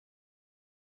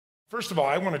First of all,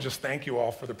 I want to just thank you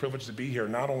all for the privilege to be here,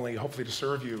 not only hopefully to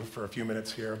serve you for a few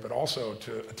minutes here, but also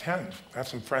to attend. I have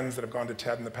some friends that have gone to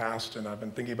TED in the past, and I've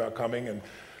been thinking about coming, and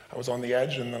I was on the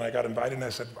edge, and then I got invited, and I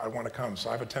said, I want to come. So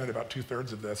I've attended about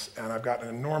 2/3 of this, and I've gotten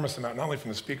an enormous amount, not only from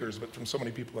the speakers, but from so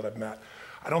many people that I've met.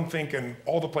 I don't think in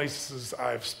all the places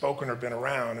I've spoken or been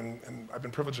around, and I've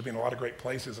been privileged to be in a lot of great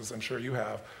places, as I'm sure you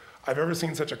have, I've ever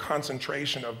seen such a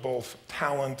concentration of both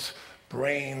talent,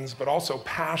 brains, but also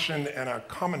passion and a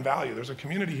common value. There's a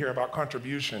community here about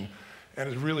contribution, and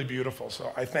it's really beautiful.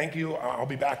 So I thank you. I'll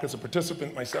be back as a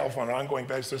participant myself on an ongoing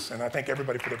basis, and I thank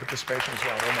everybody for their participation as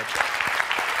well very much.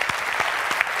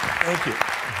 Thank you.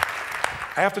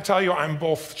 I have to tell you, I'm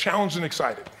both challenged and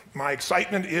excited. My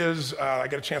excitement is I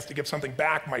get a chance to give something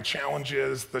back. My challenge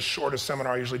is the shortest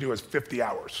seminar I usually do is 50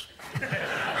 hours.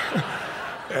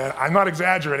 And I'm not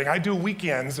exaggerating. I do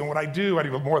weekends, and what I do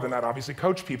more than that, obviously,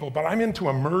 coach people, but I'm into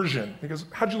immersion, because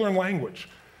how'd you learn language?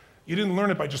 You didn't learn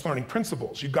it by just learning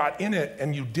principles. You got in it,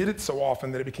 and you did it so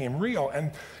often that it became real.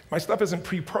 And my stuff isn't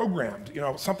pre-programmed. You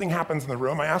know, something happens in the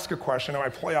room, I ask a question, and I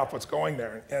play off what's going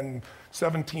there. And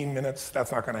 17 minutes,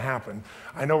 that's not gonna happen.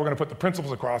 I know we're gonna put the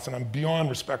principles across, and I'm beyond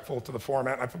respectful to the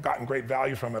format, and I've gotten great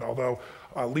value from it, although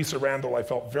Lisa Randall, I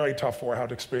felt very tough for how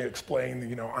to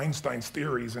explain Einstein's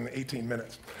theories in 18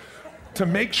 minutes. To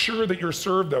make sure that you're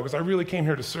served, though, because I really came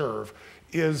here to serve,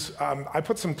 is I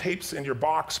put some tapes in your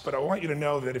box, but I want you to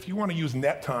know that if you want to use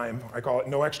net time, I call it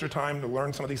no extra time to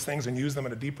learn some of these things and use them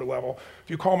at a deeper level. If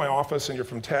you call my office and you're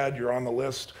from TED, you're on the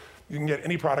list, you can get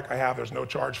any product I have, there's no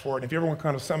charge for it. And if you ever want to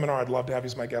come to a seminar, I'd love to have you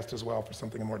as my guest as well for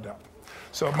something in more depth.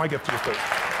 So my gift to you first.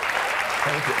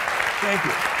 Thank you. Thank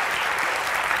you.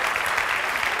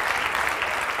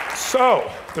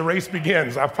 So, the race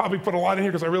begins. I've probably put a lot in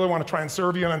here because I really want to try and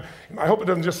serve you, and I hope it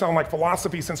doesn't just sound like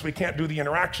philosophy since we can't do the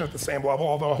interaction at the same level,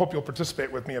 although I hope you'll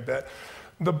participate with me a bit.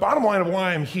 The bottom line of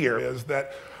why I'm here is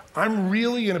that I'm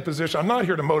really in a position, I'm not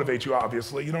here to motivate you,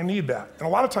 obviously, you don't need that. And a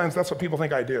lot of times that's what people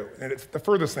think I do, and it's the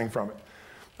furthest thing from it.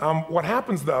 What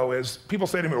happens though is people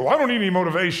say to me, well, I don't need any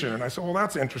motivation. And I say, well,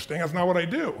 that's interesting, that's not what I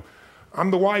do.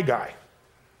 I'm the why guy.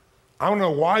 I don't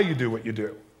know why you do what you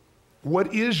do.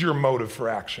 What is your motive for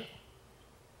action?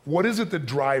 What is it that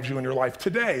drives you in your life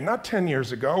today, not 10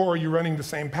 years ago, or are you running the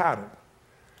same pattern?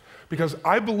 Because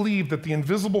I believe that the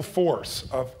invisible force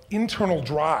of internal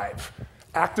drive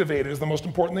activated is the most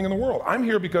important thing in the world. I'm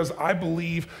here because I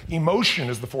believe emotion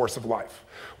is the force of life.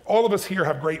 All of us here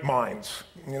have great minds.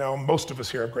 You know, most of us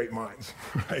here have great minds,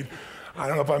 right? I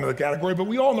don't know if I'm in the category, but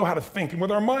we all know how to think. And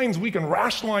with our minds, we can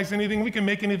rationalize anything, we can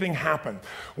make anything happen.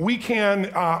 We can,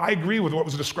 I agree with what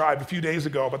was described a few days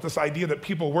ago about this idea that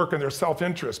people work in their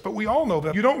self-interest, but we all know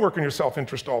that you don't work in your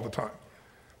self-interest all the time.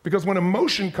 Because when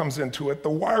emotion comes into it, the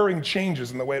wiring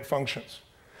changes in the way it functions.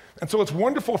 And so it's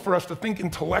wonderful for us to think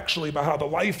intellectually about how the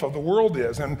life of the world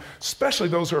is, and especially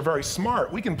those who are very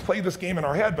smart. We can play this game in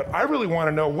our head, but I really want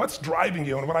to know what's driving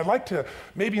you, and what I'd like to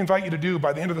maybe invite you to do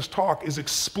by the end of this talk is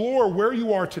explore where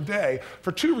you are today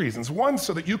for two reasons. One,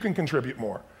 so that you can contribute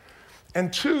more.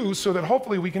 And two, so that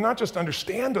hopefully we can not just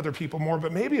understand other people more,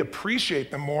 but maybe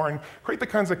appreciate them more and create the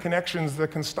kinds of connections that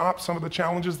can stop some of the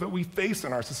challenges that we face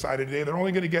in our society today. They're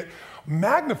only going to get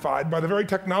magnified by the very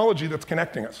technology that's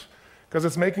connecting us, because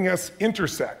it's making us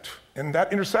intersect. And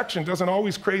that intersection doesn't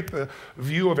always create the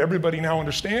view of everybody now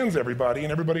understands everybody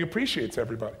and everybody appreciates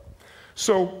everybody.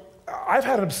 So I've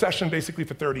had an obsession basically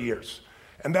for 30 years.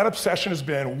 And that obsession has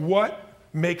been what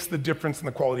makes the difference in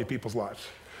the quality of people's lives?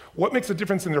 What makes a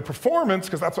difference in their performance?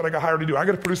 Because that's what I got hired to do. I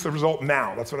got to produce the result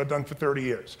now. That's what I've done for 30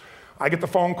 years. I get the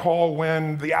phone call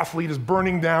when the athlete is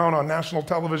burning down on national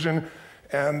television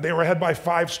and they were ahead by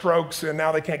 5 strokes and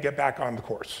now they can't get back on the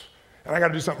course. And I got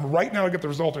to do something right now to get the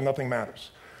result or nothing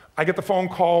matters. I get the phone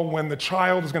call when the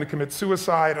child is going to commit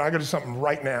suicide, and I got to do something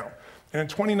right now. And in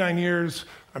 29 years,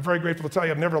 I'm very grateful to tell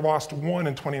you I've never lost one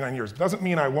in 29 years. It doesn't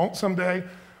mean I won't someday,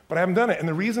 but I haven't done it. And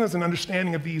the reason is an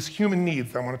understanding of these human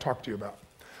needs that I want to talk to you about.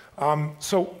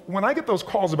 So when I get those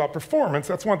calls about performance,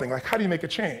 that's one thing, like how do you make a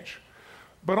change?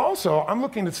 But also, I'm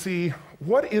looking to see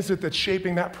what is it that's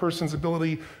shaping that person's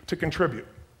ability to contribute,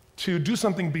 to do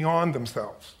something beyond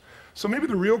themselves. So maybe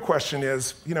the real question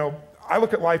is, you know, I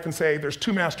look at life and say there's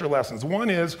 2 master lessons. One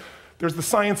is there's the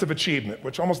science of achievement,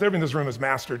 which almost everyone in this room has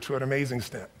mastered to an amazing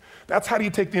extent. That's how do you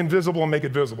take the invisible and make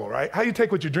it visible, right? How do you take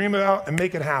what you dream about and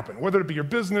make it happen, whether it be your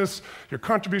business, your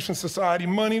contribution to society,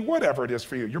 money, whatever it is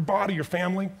for you, your body, your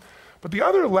family. But the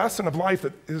other lesson of life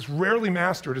that is rarely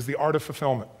mastered is the art of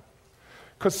fulfillment.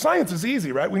 Because science is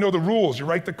easy, right? We know the rules, you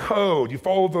write the code, you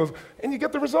follow those, and you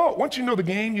get the result. Once you know the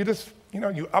game, you just,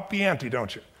 you up the ante,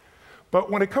 don't you? But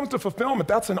when it comes to fulfillment,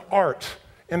 that's an art.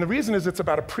 And the reason is it's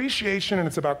about appreciation and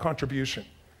it's about contribution.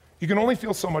 You can only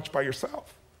feel so much by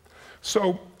yourself.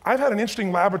 So I've had an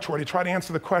interesting laboratory to try to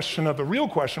answer the question of the real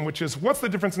question, which is, what's the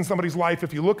difference in somebody's life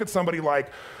if you look at somebody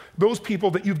like those people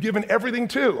that you've given everything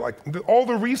to, like all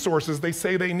the resources they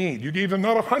say they need. You gave them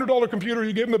not a $100 computer,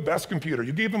 you gave them the best computer.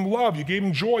 You gave them love, you gave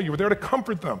them joy, you were there to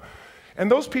comfort them.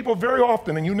 And those people very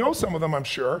often, and you know some of them I'm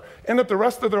sure, end up the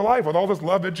rest of their life with all this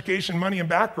love, education, money, and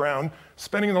background,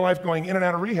 spending their life going in and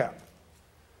out of rehab.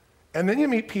 And then you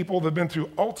meet people that have been through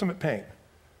ultimate pain,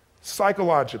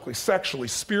 psychologically, sexually,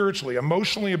 spiritually,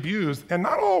 emotionally abused, and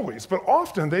not always, but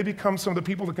often they become some of the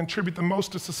people that contribute the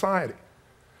most to society.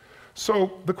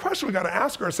 So the question we got to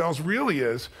ask ourselves really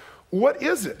is, what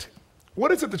is it?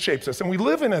 What is it that shapes us? And we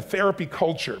live in a therapy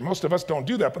culture. Most of us don't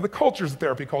do that, but the culture is a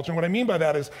therapy culture. And what I mean by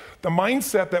that is the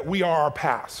mindset that we are our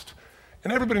past.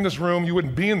 And everybody in this room, you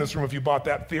wouldn't be in this room if you bought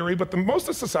that theory, but most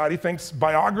of society thinks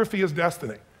biography is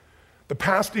destiny. The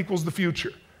past equals the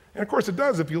future. And of course it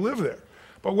does if you live there.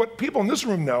 But what people in this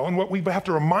room know, and what we have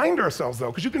to remind ourselves though,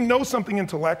 because you can know something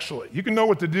intellectually, you can know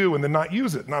what to do and then not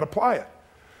use it, not apply it.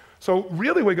 So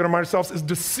really what we got to remind ourselves is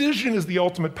decision is the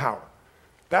ultimate power.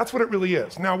 That's what it really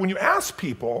is. Now when you ask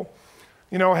people,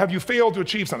 you know, have you failed to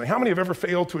achieve something? How many have ever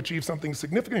failed to achieve something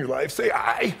significant in your life? Say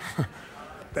I.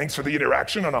 Thanks for the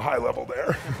interaction on a high level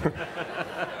there.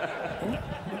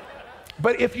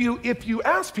 But if you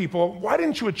ask people, why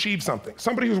didn't you achieve something?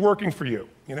 Somebody who's working for you,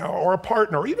 you know, or a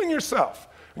partner, or even yourself,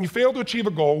 and you failed to achieve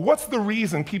a goal, what's the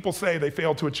reason people say they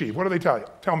failed to achieve? What do they tell you?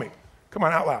 Tell me. Come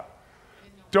on, out loud.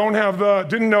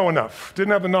 Didn't know enough,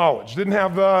 didn't have the knowledge, didn't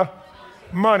have the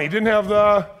money, didn't have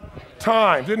the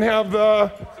time, didn't have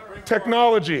the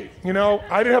technology, you know,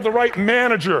 I didn't have the right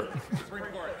manager,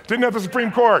 didn't have the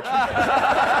Supreme Court.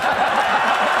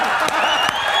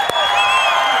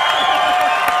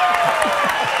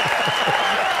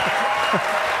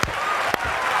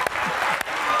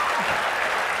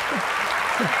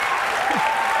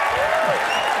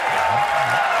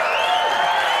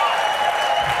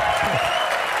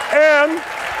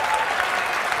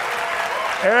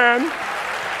 And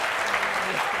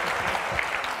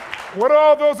what do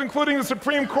all those, including the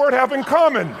Supreme Court, have in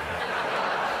common?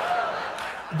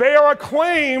 They are a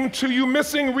claim to you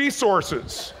missing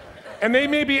resources. And they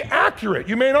may be accurate.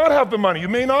 You may not have the money, you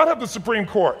may not have the Supreme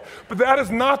Court, but that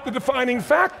is not the defining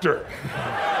factor.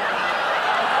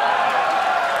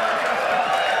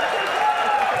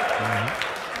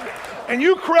 And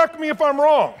you correct me if I'm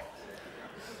wrong.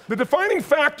 The defining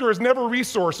factor is never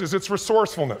resources, it's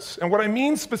resourcefulness. And what I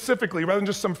mean specifically, rather than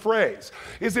just some phrase,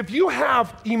 is if you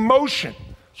have emotion,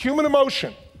 human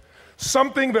emotion,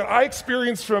 something that I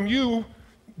experienced from you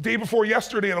day before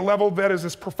yesterday at a level that is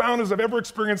as profound as I've ever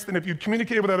experienced, and if you'd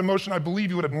communicated with that emotion, I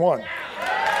believe you would have won.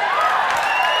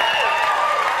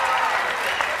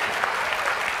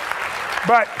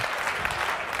 But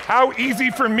how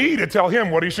easy for me to tell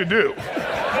him what he should do.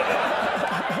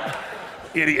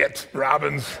 Idiot,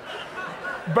 Robbins.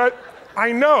 But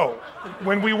I know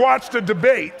when we watched the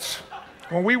debate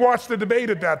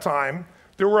at that time,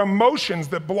 there were emotions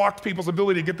that blocked people's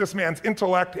ability to get this man's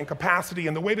intellect and capacity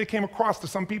and the way they came across to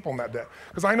some people in that day.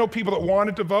 Because I know people that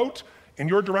wanted to vote in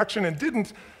your direction and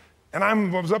didn't, and I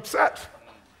was upset.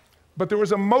 But there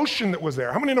was emotion that was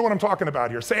there. How many know what I'm talking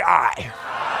about here? Say I.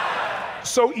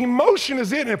 So emotion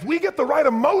is it, and if we get the right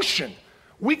emotion,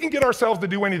 we can get ourselves to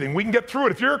do anything. We can get through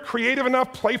it. If you're creative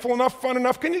enough, playful enough, fun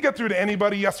enough, can you get through to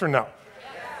anybody, yes or no?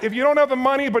 Yes. If you don't have the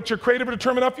money, but you're creative and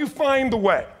determined enough, you find the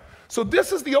way. So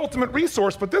this is the ultimate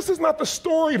resource, but this is not the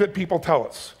story that people tell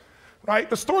us, right?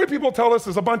 The story people tell us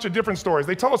is a bunch of different stories.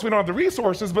 They tell us we don't have the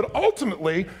resources, but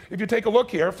ultimately, if you take a look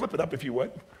here, flip it up if you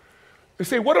would. They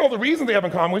say, what are all the reasons they have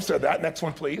in common? We've said that. Next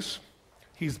one, please.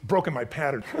 He's broken my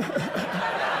pattern.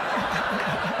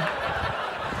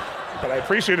 But I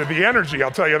appreciated the energy, I'll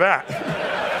tell you that.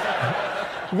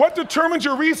 What determines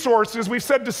your resources? We've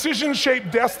said decisions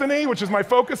shape destiny, which is my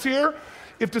focus here.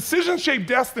 If decisions shape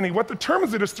destiny, what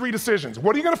determines it is 3 decisions.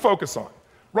 What are you going to focus on?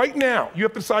 Right now, you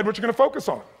have to decide what you're going to focus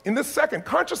on. In this second,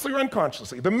 consciously or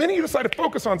unconsciously, the minute you decide to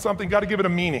focus on something, you got to give it a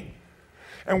meaning.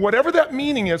 And whatever that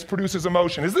meaning is produces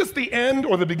emotion. Is this the end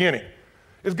or the beginning?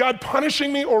 Is God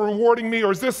punishing me or rewarding me,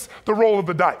 or is this the roll of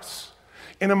the dice?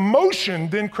 And emotion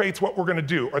then creates what we're going to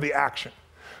do, or the action.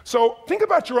 So think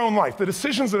about your own life, the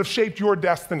decisions that have shaped your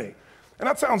destiny. And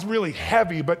that sounds really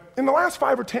heavy, but in the last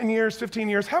 5 or 10 years, 15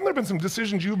 years, haven't there been some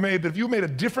decisions you've made that if you made a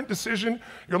different decision,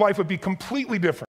 your life would be completely different?